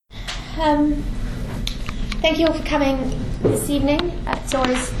Thank you all for coming this evening. It's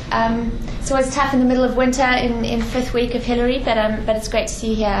always tough in the middle of winter in fifth week of Hillary, but it's great to see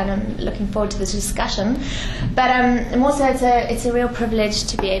you here, and I'm looking forward to this discussion. But also it's a real privilege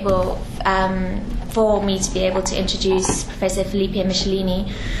to be able for me to be able to introduce Professor Felipe Michelini,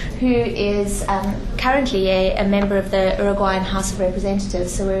 who is currently a member of the Uruguayan House of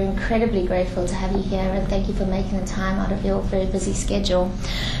Representatives. So we're incredibly grateful to have you here, and thank you for making the time out of your very busy schedule.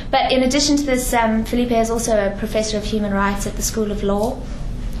 But in addition to this, Felipe is also a professor of human rights at the School of Law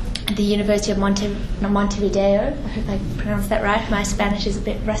at the University of Montevideo. I hope I pronounced that right. My Spanish is a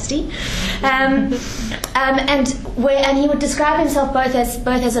bit rusty. And he would describe himself both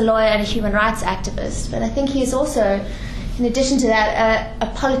as a lawyer and a human rights activist. But I think he is also, in addition to that, a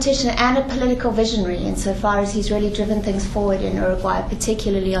politician and a political visionary, insofar as he's really driven things forward in Uruguay,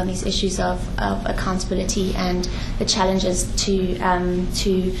 particularly on these issues of accountability and the challenges to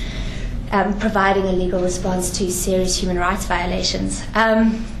providing a legal response to serious human rights violations.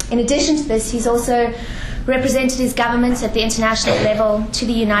 In addition to this, he's also represented his government at the international level to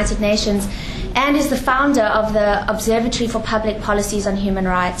the United Nations, and is the founder of the Observatory for Public Policies on Human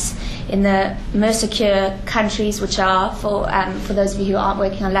Rights in the Mercosur countries, which are, for those of you who aren't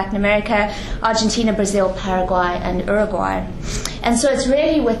working on Latin America, Argentina, Brazil, Paraguay, and Uruguay. And so it's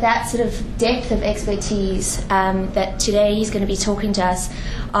really with that sort of depth of expertise that today he's going to be talking to us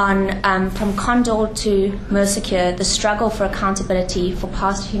on, from Condor to Mercosur, the struggle for accountability for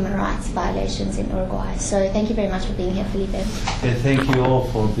past human rights violations in Uruguay. So thank you very much for being here, Felipe. Yeah, thank you all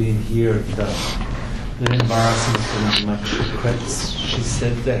for being here. Very embarrassing for much regrets she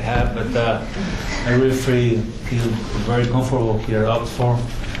said they have, but I really feel very comfortable here at Oxford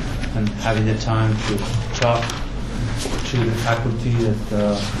and having the time to talk to the faculty that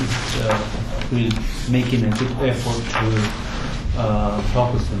is really making a good effort to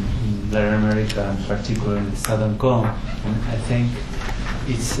focus on Latin America and particularly the Southern Cone. And I think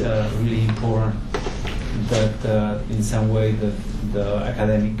it's really important that in some way that the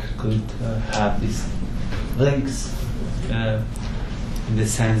academic could have these links in the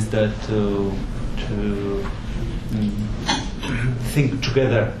sense that to think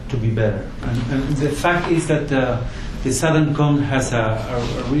together to be better. And the fact is that the Southern Cone has a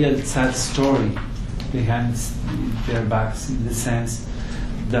real sad story behind their backs, in the sense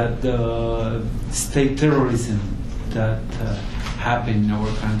that the state terrorism that happened in our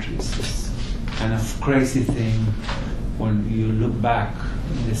countries is kind of crazy thing when you look back,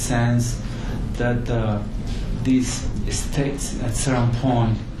 in the sense that these states at certain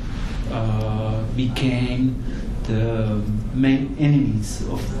point became the main enemies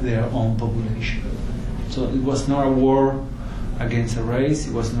of their own population. So it was not a war against a race,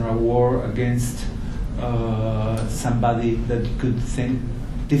 it was not a war against somebody that could think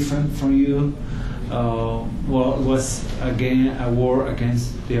different from you. Well, it was again a war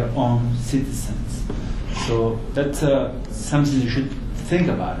against their own citizens. So that's something you should think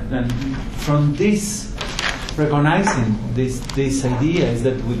about it. And from this, recognizing this idea is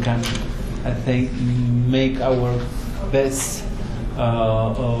that we can, I think, make our best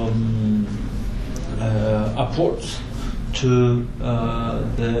approach to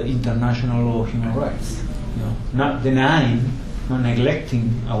the international law of human rights. Not denying, not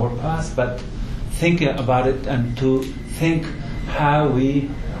neglecting our past, but thinking about it and to think how we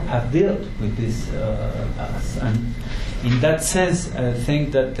have dealt with this past. And in that sense, I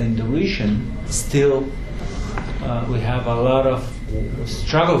think that in the region still we have a lot of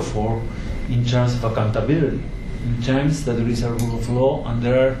struggle for in terms of accountability, in terms that there is a rule of law and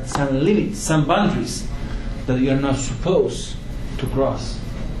there are some limits, some boundaries that you are not supposed to cross.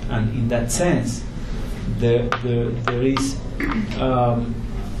 And in that sense, there is,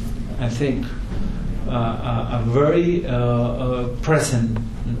 I think, a very present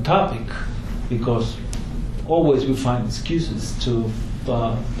topic, because always we find excuses to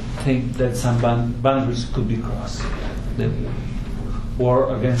think that some boundaries could be crossed. The war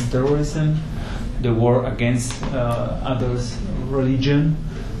against terrorism, the war against others' religion,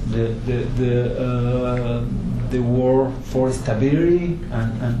 the war for stability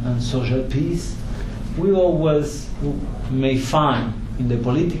and social peace. We always may find in the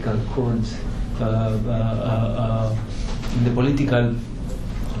political current, in the political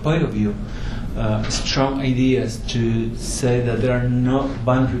point of view, strong ideas to say that there are no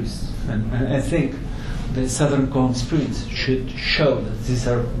boundaries. And I think the Southern Cone experience should show that these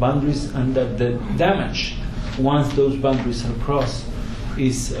are boundaries and that the damage, once those boundaries are crossed,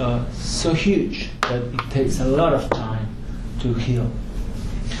 is so huge that it takes a lot of time to heal.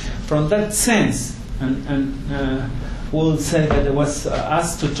 From that sense, and will say that I was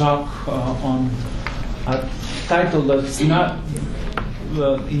asked to talk on a title that's not,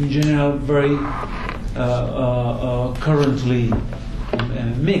 in general, very currently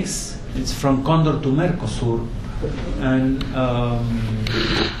mixed. It's From Condor to Mercosur, and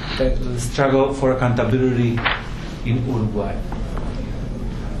the struggle for accountability in Uruguay.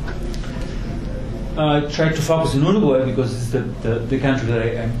 I try to focus in Uruguay because it's the country that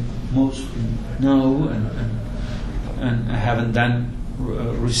I most know, and I haven't done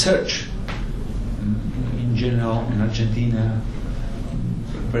research in general in Argentina,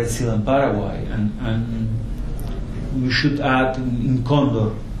 Brazil, and Paraguay, and we should add in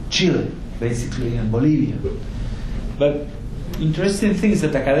Condor, Chile, basically, and Bolivia. But interesting thing is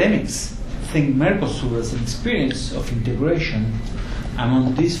that academics think Mercosur as an experience of integration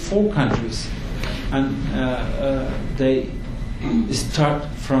among these four countries, and they start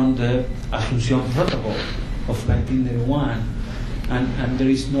from the Asunción Protocol of 1981, and there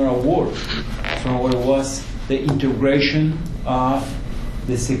is no award from what was the integration of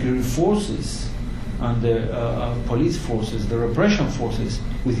the security forces and the police forces, the repression forces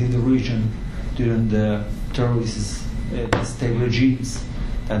within the region during the terrorist state regimes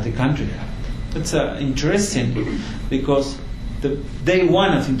that the country had. That's interesting because the day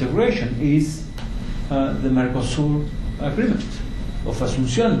one of integration is the Mercosur agreement of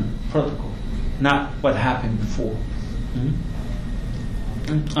Asunción Protocol, not what happened before.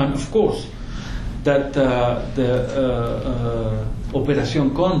 And of course, that the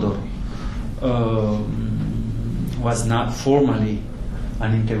Operación Condor was not formally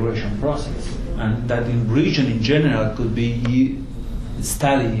an integration process, and that in region in general could be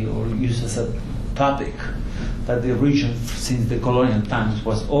studied or used as a topic, that the region since the colonial times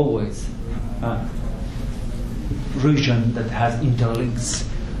was always a region that has interlinks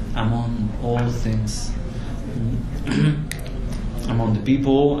among all things, among the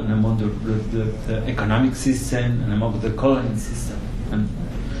people and among the economic system and among the colonial system, and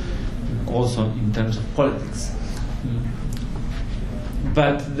also in terms of politics.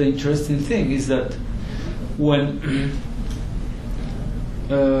 But the interesting thing is that when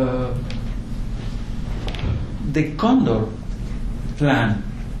the Condor plan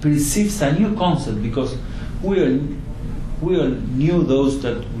perceives a new concept, because we all knew those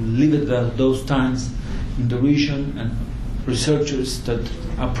that lived at those times in the region, and researchers that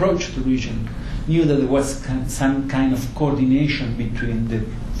approached the region knew that there was some kind of coordination between the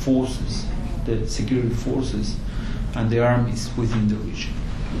forces, the security forces, and the armies within the region.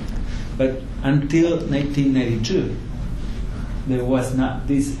 But until 1992, there was not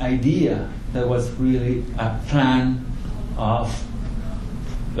this idea. There was really a plan of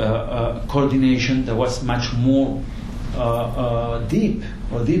coordination that was much more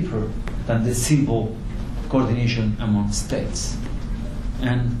deeper than the simple coordination among states.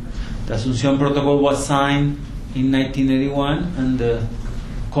 And the Asunción Protocol was signed in 1981, and the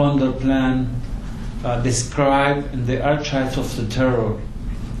Condor Plan described in the archives of the terror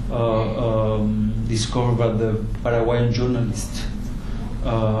discovered by the Paraguayan journalist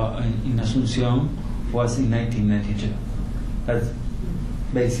in Asunción was in 1992. That's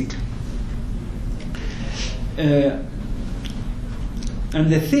basically. And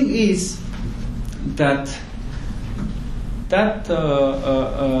the thing is that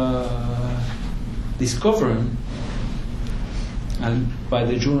discovery by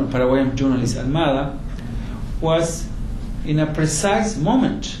the Paraguayan journalist Almada was in a precise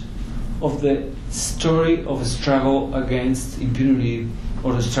moment of the story of a struggle against impunity,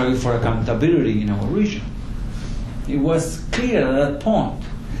 or the struggle for accountability in our region. It was clear at that point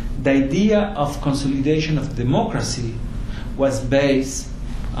the idea of consolidation of democracy was based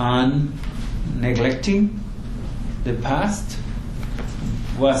on neglecting the past,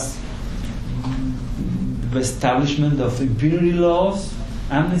 was the establishment of impunity laws,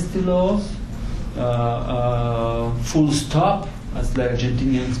 amnesty laws, full stop, as the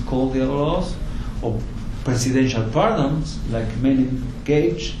Argentinians call their laws, or presidential pardons, like Menem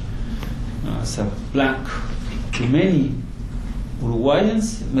Gage, as a blank to many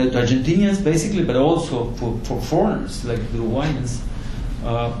Uruguayans, Argentinians basically, but also for foreigners like the Uruguayans.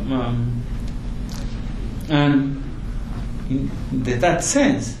 And in that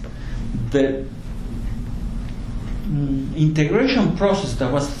sense, the integration process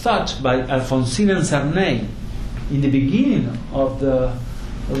that was thought by Alfonsín and Sarney in the beginning of the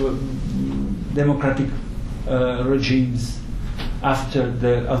democratic regimes after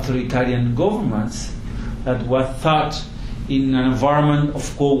the authoritarian governments, that was thought in an environment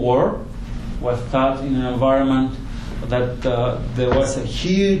of Cold War, was thought in an environment that there was a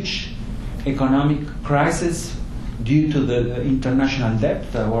huge economic crisis due to the international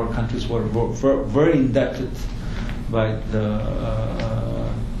debt. Our countries were very indebted by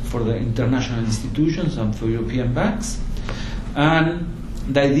for the international institutions and for European banks. And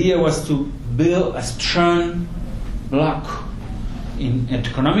the idea was to build a strong bloc in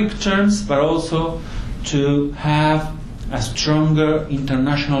economic terms, but also to have a stronger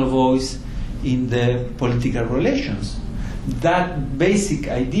international voice in the political relations. That basic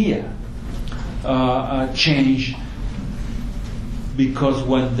idea changed because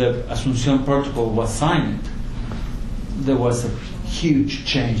when the Asunción Protocol was signed, there was a huge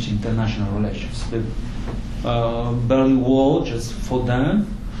change in international relations. The Berlin Wall just fell down.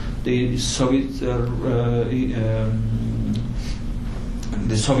 The Soviet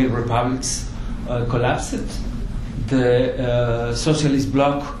republics collapsed. The socialist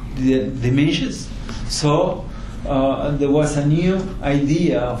bloc diminishes. So there was a new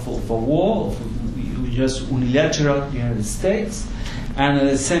idea of a war, of just unilateral United States, and at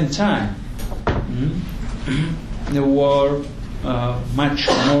the same time, there were much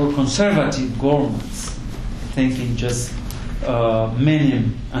more conservative governments, thinking just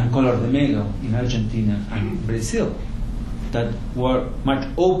Menem and Collor de Mello in Argentina and Brazil, that were much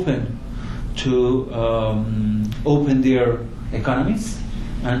open to open their economies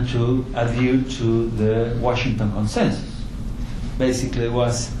and to adhere to the Washington Consensus. Basically, it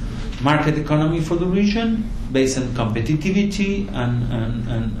was market economy for the region based on competitivity and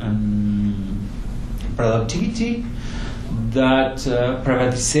productivity, that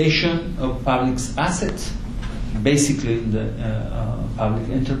privatization of public assets, basically in the public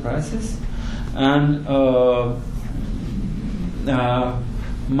enterprises, and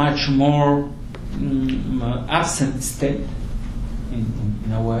much more absent state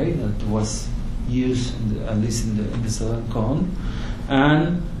in a way that was used, at least in the Southern Cone,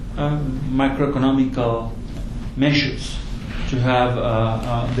 and macroeconomical measures to have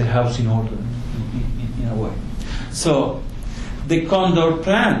the house in order in a way. So the Condor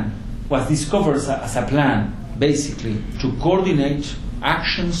Plan was discovered as a plan basically to coordinate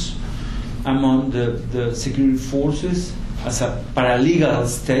actions among the security forces as a paralegal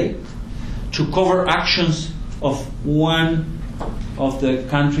state, to cover actions of one of the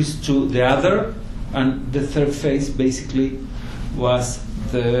countries to the other, and the third phase basically was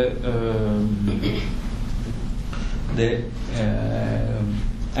the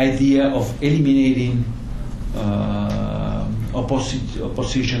idea of eliminating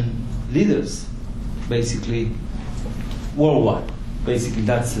opposition leaders, basically worldwide. Basically,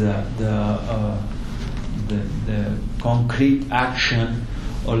 that's the concrete action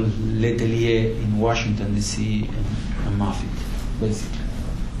of Letelier in Washington D.C. and Moffitt, basically.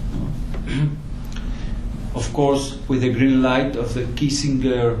 Of course, with the green light of the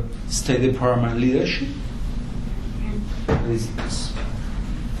Kissinger State Department leadership, there is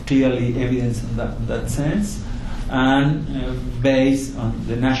clearly evidence in that sense, and based on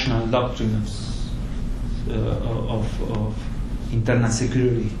the national doctrine of internal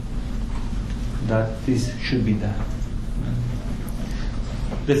security, that this should be done.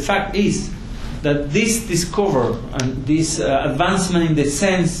 The fact is that this discovery and this advancement in the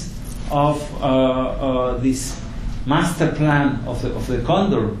sense of this master plan of the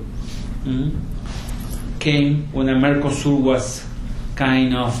Condor came when the Mercosur was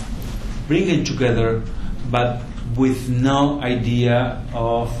kind of bringing together, but with no idea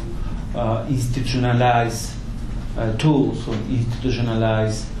of institutionalized tools or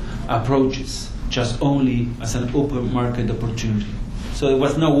institutionalized approaches, just only as an open market opportunity. So there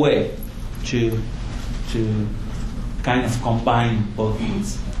was no way to kind of combine both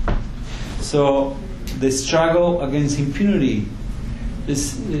things. So the struggle against impunity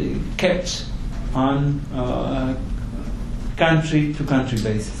is kept on country-to-country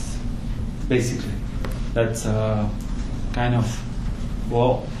basis, basically. That's kind of,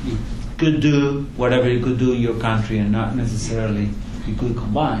 well, you could do whatever you could do in your country and not necessarily you could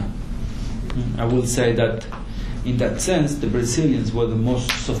combine. I will say that in that sense, the Brazilians were the most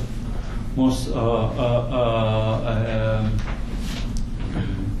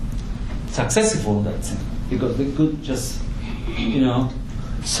successful in that sense, because they could just,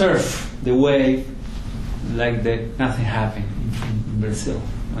 surf the wave like that nothing happened in Brazil,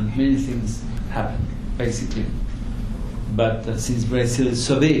 and many things happened basically. But since Brazil is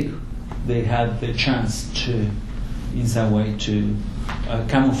so big, they had the chance to, in some way, to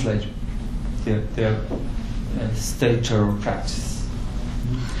camouflage their state terror practice.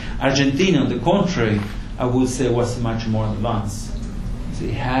 Argentina, on the contrary, I would say was much more advanced.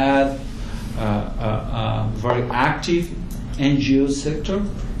 They had a very active NGO sector.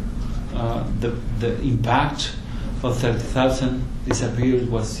 The impact of 30,000 disappeared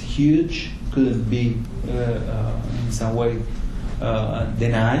was huge, couldn't be in some way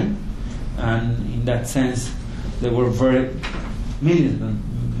denied, and in that sense they were very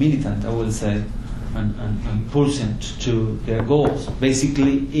militant, I will say, and pursuant to their goals,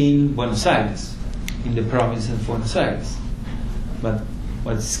 basically in Buenos Aires, in the province of Buenos Aires. But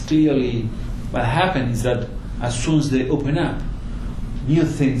what happened is that as soon as they opened up, new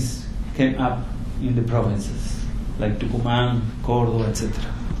things came up in the provinces, like Tucumán, Córdoba, etc.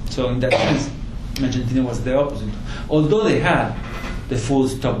 So in that sense, Argentina was the opposite. Although they had the full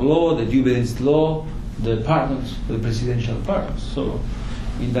stop law, the due diligence law, the pardons, the presidential pardons. So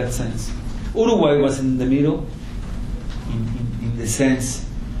in that sense, Uruguay was in the middle, in the sense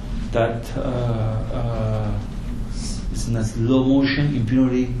that it's in a slow motion.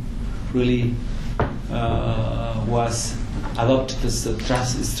 Impunity really was adopted as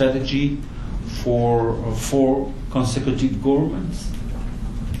a strategy for 4 consecutive governments.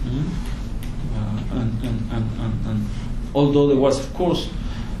 And although there was, of course,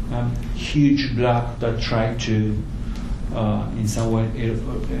 huge bloc that tried to, in some way,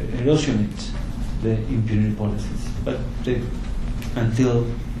 erosionate the impunity policies, but until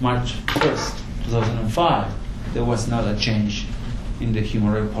March 1st, 2005, there was not a change in the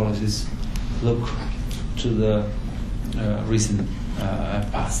human rights policies. Look to the recent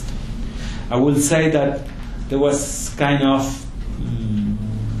past. I will say that there was kind of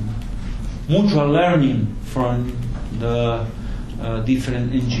mutual learning from the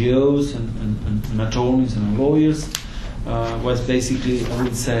different NGOs and attorneys and lawyers. Was basically, I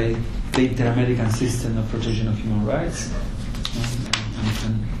would say, the Inter-American system of protection of human rights.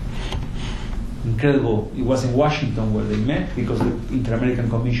 And incredible. It was in Washington where they met, because the Inter-American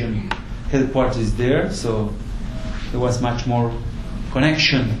Commission headquarters is there, so there was much more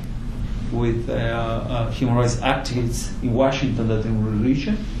connection with human rights activists in Washington than in the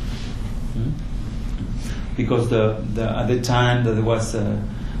region. Because at the time that there was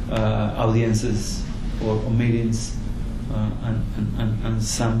audiences or meetings, and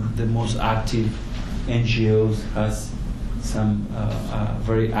some the most active NGOs has some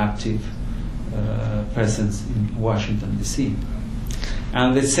very active presence in Washington D.C.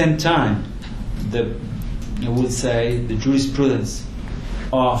 And at the same time, I would say the jurisprudence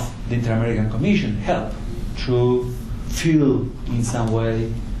of the Inter-American Commission helped to fuel in some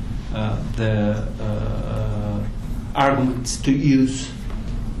way the arguments to use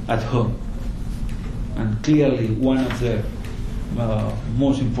at home. And clearly one of the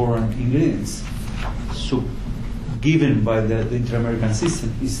most important ingredients given by the Inter-American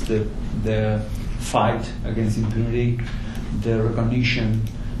system is the fight against impunity, the recognition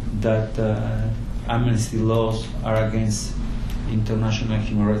that amnesty laws are against international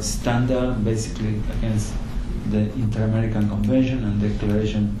human rights standard, basically against the Inter-American Convention and the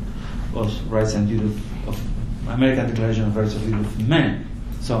Declaration of Rights and Duties of American Declaration of Rights and Duties of Men.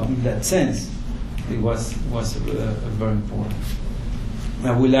 So in that sense, it was very important.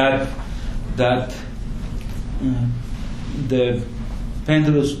 I will add that the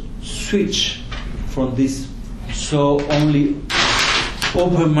pendulum switch from this only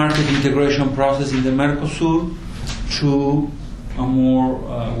open market integration process in the Mercosur to a more,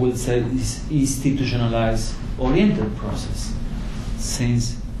 we'll say, institutionalized oriented process,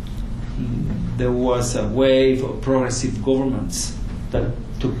 since there was a wave of progressive governments that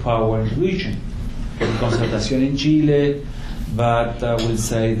took power in the region. The Concertación in Chile, but I will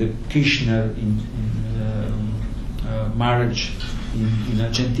say the Kirchner marriage in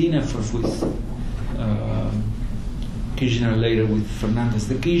Argentina, first with Kirchner, later with Fernández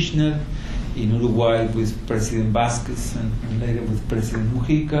de Kirchner, in Uruguay with President Vázquez and later with President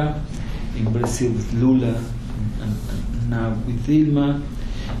Mujica, in Brazil with Lula and now with Dilma,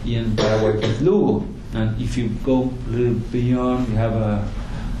 in Paraguay with Lugo. And if you go a little beyond, you have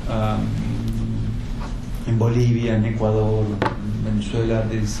in Bolivia and Ecuador and Venezuela,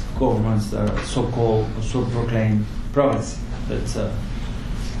 these governments that are so-called, so-proclaimed progressive.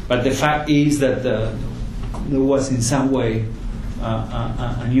 But the fact is that there was in some way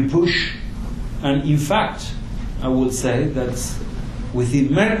a new push, and in fact, I would say that within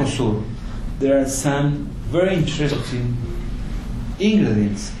Mercosur there are some very interesting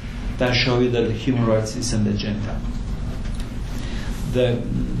ingredients that show you that human rights is on the agenda. The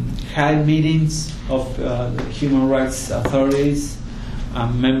high meetings of the human rights authorities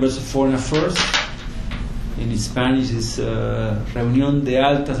and members of foreign affairs, in Spanish is Reunión de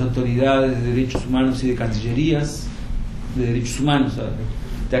Altas Autoridades de Derechos Humanos y de Cancillerías de Derechos Humanos.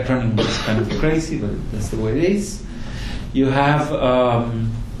 The acronym is kind of crazy, but that's the way it is. You have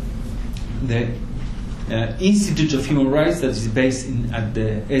the Institute of Human Rights that is based at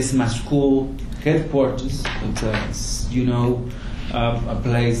the ESMA school headquarters. But, as you know, a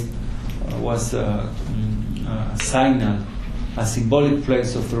place was a signal, a symbolic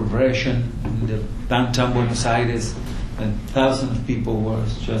place of repression in the downtown Buenos Aires, and thousands of people were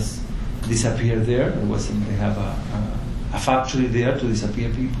just disappeared there. They have a factory there to disappear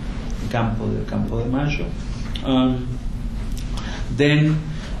people, Campo de Mayo. Then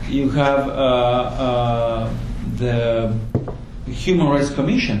you have the Human Rights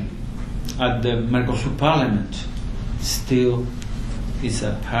Commission at the Mercosur Parliament. Still,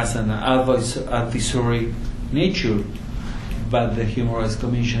 has an advisory nature, but the Human Rights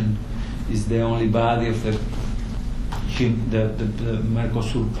Commission is the only body of the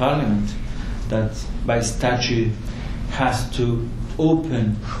Mercosur Parliament that, by statute, has to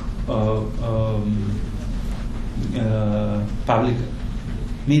open public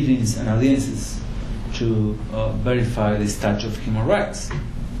meetings and audiences to verify the status of human rights.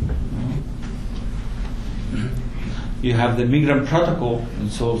 You have the Migrant Protocol.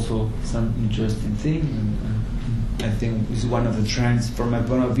 It's also some interesting thing, and I think it's one of the trends, from my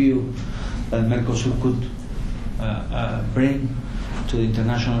point of view, that Mercosur could bring to the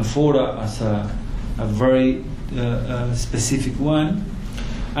international fora as a very specific one.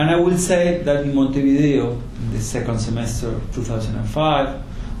 And I will say that in Montevideo, in the second semester of 2005,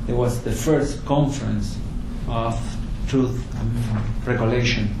 there was the first conference of truth and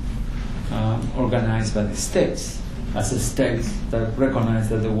recollection organized by the states, as a states that recognized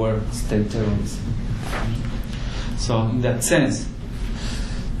that there were state terrorism. So in that sense,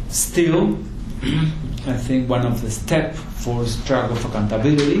 still, I think one of the steps for struggle for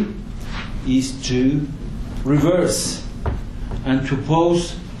accountability is to reverse and to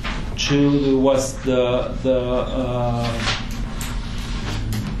pose to was the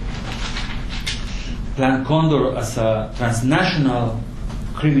Plan Condor as a transnational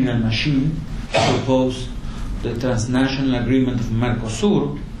criminal machine, to oppose the transnational agreement of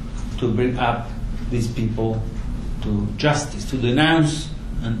Mercosur to bring up these people to justice, to denounce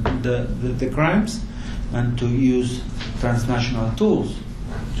the crimes, and to use transnational tools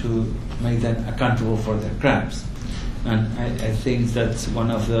to make them accountable for their crimes. And I think that's one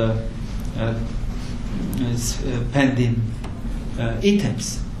of the pending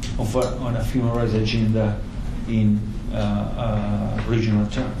items on a human rights agenda in regional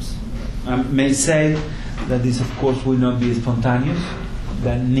terms. I may say that this, of course, will not be spontaneous,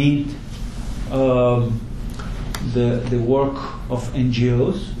 that need the work of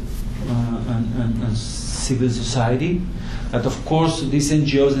NGOs and civil society. That, of course, these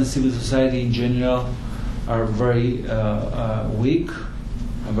NGOs and civil society in general are very weak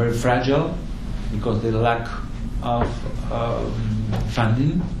and very fragile because they lack of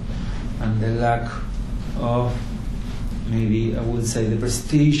funding and the lack of, maybe I would say, the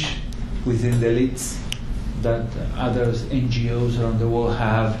prestige within the elites that other NGOs around the world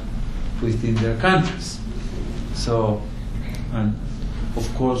have within their countries. So, and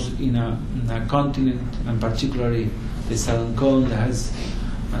of course, in a continent, and particularly the Southern Cone, that has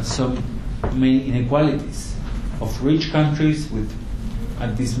so many inequalities of rich countries with,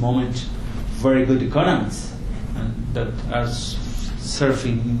 at this moment, very good economies, and that are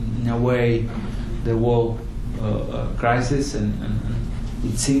surfing in a way the world crisis, and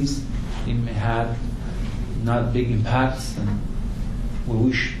it seems it may have not big impacts, and we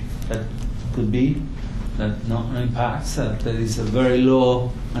wish that could be that no impacts, that there is a very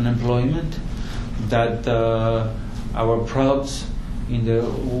low unemployment, that our products in the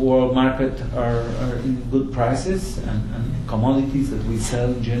world market are in good prices, and commodities that we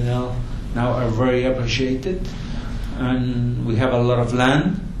sell in general now are very appreciated, and we have a lot of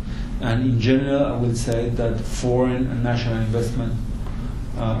land, and in general I would say that foreign and national investment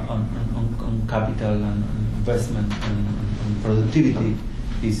on capital and investment and productivity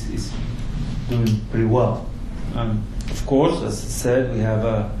is doing pretty well. Of course, as I said, we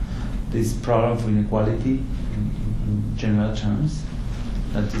have this problem of inequality in general terms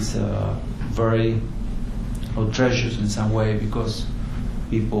that is very outrageous in some way, because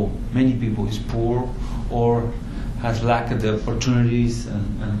many people is poor or has lacked the opportunities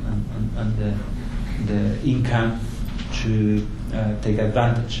and the income to take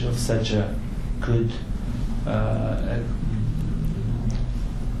advantage of such a good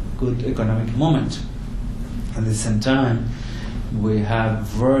economic moment. At the same time, we have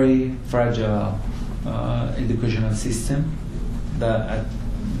very fragile educational system that are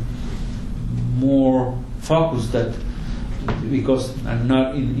more focused that because are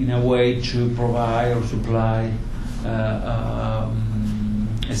not in a way to provide or supply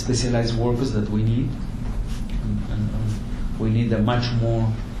specialized workers that we need. We need a much more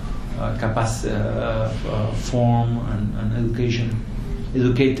form and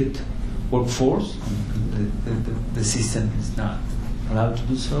educated workforce. The system is not allowed to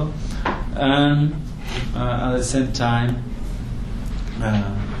do so, and at the same time,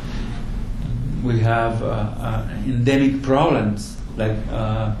 we have endemic problems like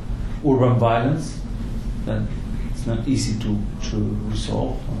urban violence that it's not easy to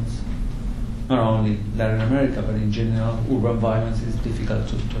resolve. Not only Latin America, but in general, urban violence is difficult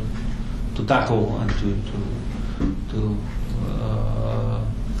to tackle and to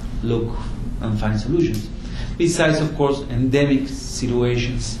look and find solutions. Besides, of course, endemic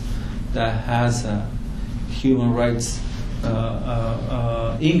situations that has human rights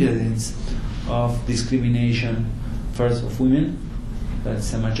ingredients of discrimination, first of women,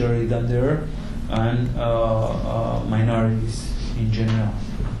 that's a majority down there, and minorities in general.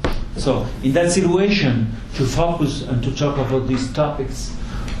 So, in that situation, to focus and to talk about these topics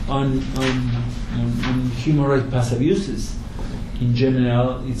on human rights past abuses, in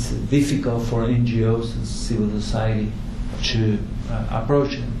general, it's difficult for NGOs and civil society to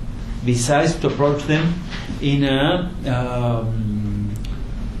approach them. Besides, to approach them in a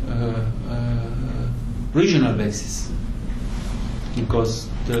regional basis, because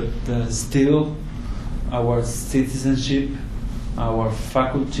still our citizenship, our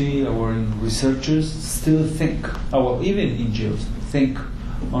faculty, our researchers still think, even NGOs think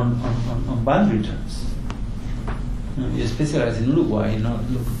on boundary terms. You specialize in Uruguay, not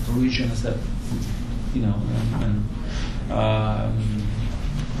look at regions that,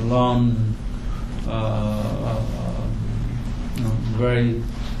 long, very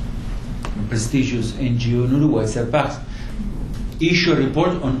prestigious NGO in Uruguay, CERPAX, issue a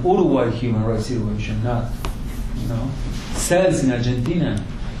report on Uruguay human rights situation, not, CELS in Argentina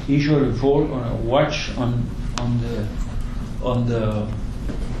issue a report on a watch on the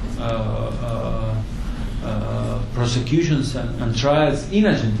prosecutions and trials in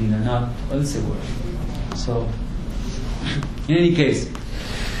Argentina, not elsewhere. So, in any case,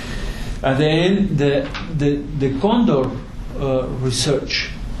 at the end, the Condor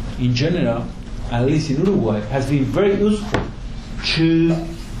research in general, at least in Uruguay, has been very useful to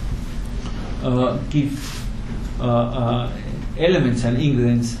give elements and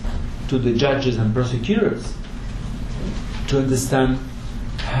ingredients to the judges and prosecutors to understand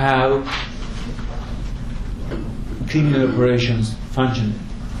how criminal operations functioned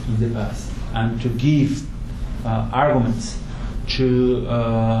in the past, and to give arguments to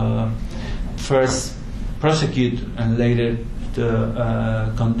first prosecute and later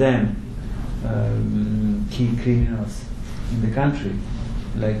to condemn key criminals in the country,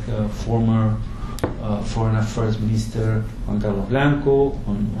 like former Foreign Affairs Minister Juan Carlos Blanco,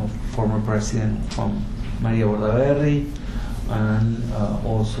 former President Juan Maria Bordaberry, and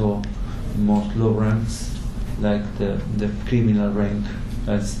also most low ranks like the criminal rank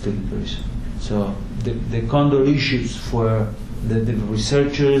that's still in prison. So the Condor issues for the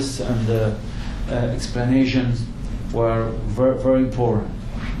researchers and the explanations were very, very important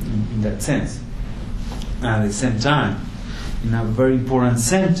in that sense. At the same time, in a very important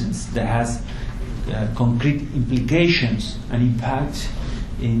sentence that has concrete implications and impact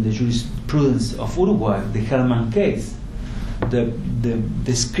in the jurisprudence of Uruguay, the Hellman case, the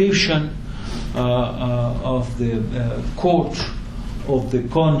description of the court of the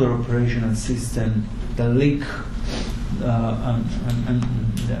Condor operational system, the link and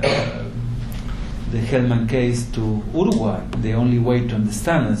the Hellman case to Uruguay. The only way to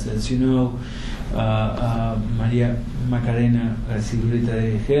understand this, as you know, Maria Macarena Garcia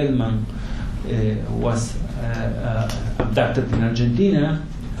de Hellman was abducted in Argentina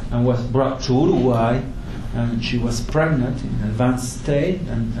and was brought to Uruguay, and she was pregnant in an advanced state,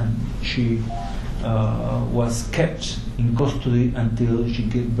 and she was kept in custody until she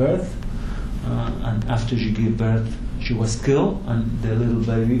gave birth, and after she gave birth she was killed, and the little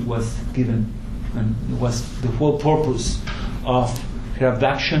baby was given, and it was the whole purpose of her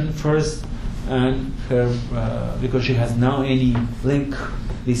abduction first, and her because she has no any link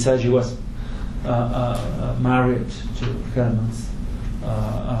besides she was married to Hellman's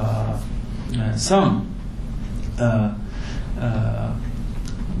son.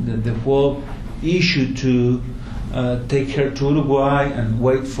 The whole issue to take her to Uruguay and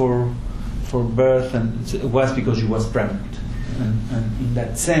wait for birth, and it was because she was pregnant, and in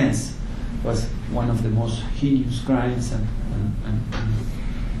that sense was one of the most heinous crimes, and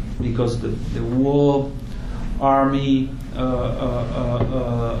because the whole army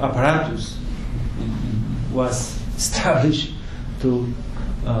apparatus was established to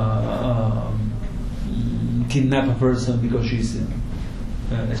kidnap a person because she's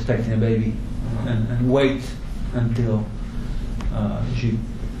expecting a baby, and wait until she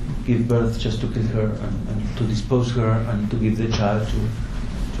give birth just to kill her and to dispose her and to give the child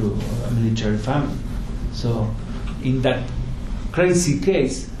to a military family. So in that crazy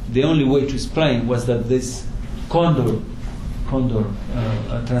case, the only way to explain was that this Condor,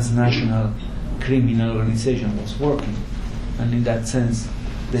 a transnational criminal organization, was working, and in that sense,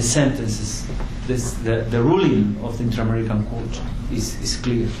 the sentences, the ruling of the Inter-American Court is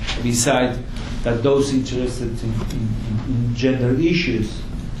clear. Besides that, those interested in gender issues,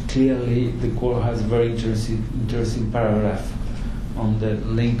 clearly the court has a very interesting paragraph on the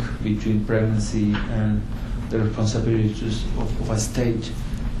link between pregnancy and the responsibilities of a state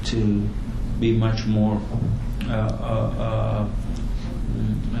to be much more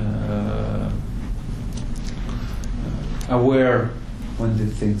aware when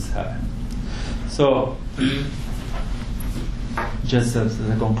these things happen. So, just as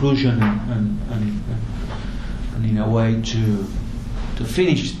a conclusion and in a way to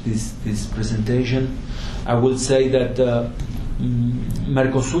finish this presentation, I will say that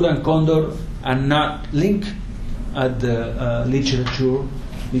Mercosur and Condor are not linked at the literature,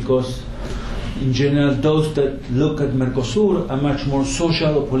 because in general those that look at Mercosur are much more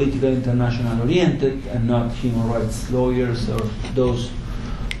social or political international oriented and not human rights lawyers or those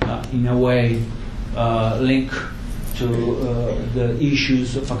in a way linked to the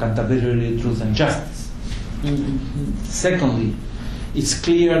issues of accountability, truth and justice. Secondly, it's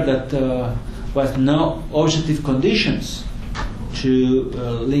clear that there was no objective conditions to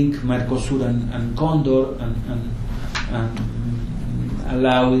link Mercosur and Condor and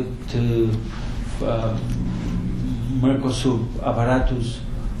allow it to Mercosur apparatus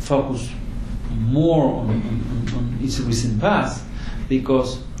focus more on its recent past,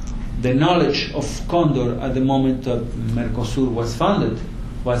 because the knowledge of Condor at the moment that Mercosur was founded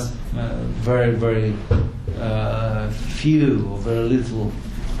was very, very few or very little.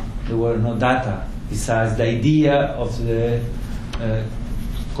 There were no data besides the idea of the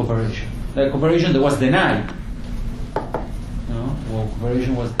cooperation. The cooperation that was denied.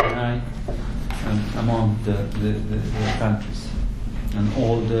 Cooperation was denied among the countries. And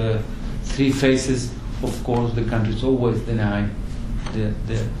all the three phases, of course, the countries always deny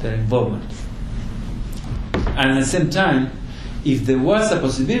their involvement. And at the same time, if there was a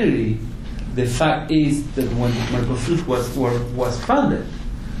possibility, the fact is that when Mercosur was founded,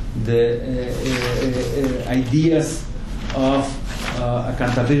 the ideas of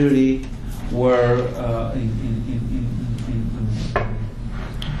accountability were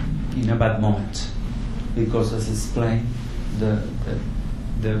in a bad moment, because, as explained, the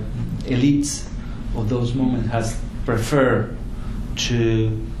elites of those moments has preferred to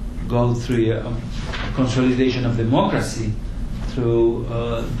go through a consolidation of democracy through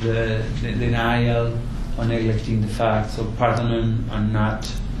the denial or neglecting the facts, or pardoning and not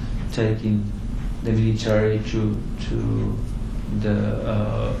taking the military to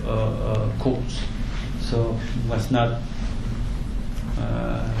the courts. So it was not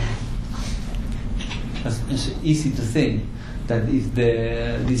it's easy to think that if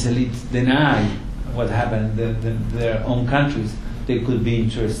these elites deny what happened in their own countries, they could be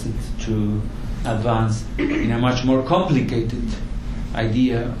interested to advance in a much more complicated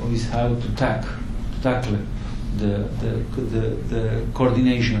idea of how to tackle the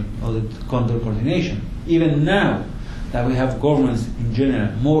coordination, or the Condor coordination. Even now that we have governments in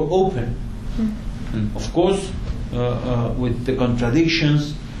general more open, and of course with the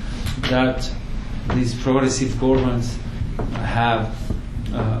contradictions that these progressive governments have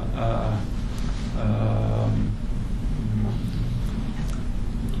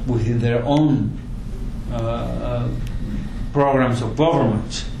within their own programs of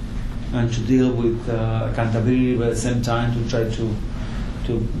government, and to deal with accountability, but at the same time to try to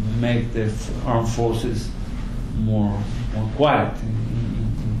make the armed forces more quiet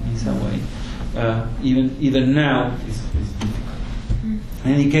in some way. Even now is difficult.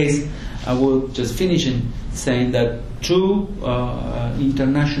 In any case, I will just finish in saying that two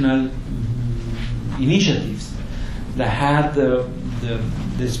international initiatives that had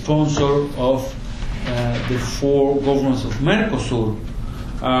the sponsor of the four governments of Mercosur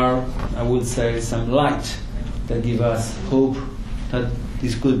are, I would say, some light that give us hope that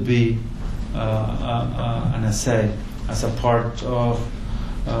this could be an essay as a part of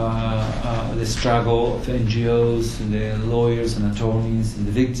the struggle of NGOs, and the lawyers and attorneys, and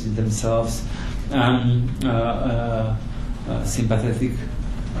the victims themselves, and sympathetic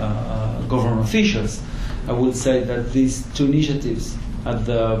government officials. I would say that these two initiatives at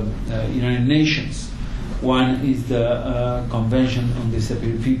the United Nations One is the Convention on the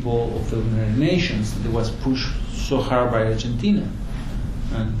Disappeared People of the United Nations that was pushed so hard by Argentina,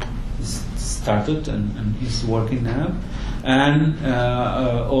 and it's started and is working now, and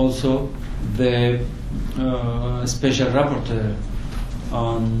also the Special Rapporteur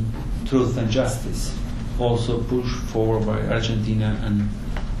on Truth and Justice, also pushed forward by Argentina, and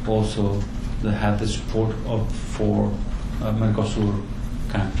also they have the support for Mercosur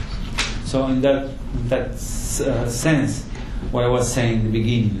countries. So in that sense, what I was saying in the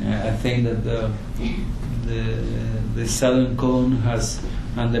beginning, I think that the Southern Cone has,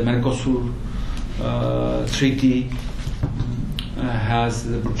 and the Mercosur treaty has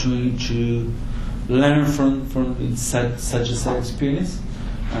the opportunity to learn from such a experience,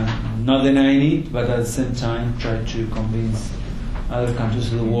 and not denying it, but at the same time try to convince other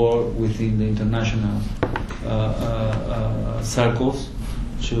countries of the world within the international circles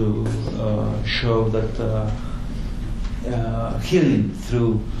to show that healing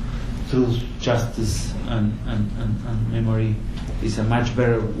through justice and memory is a much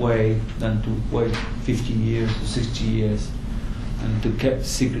better way than to wait 50 years or 60 years and to keep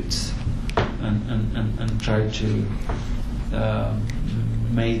secrets and try to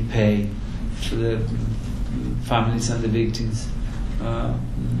make pay to the families and the victims,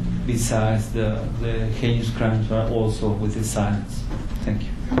 besides the heinous crimes, but also with the silence. Thank you.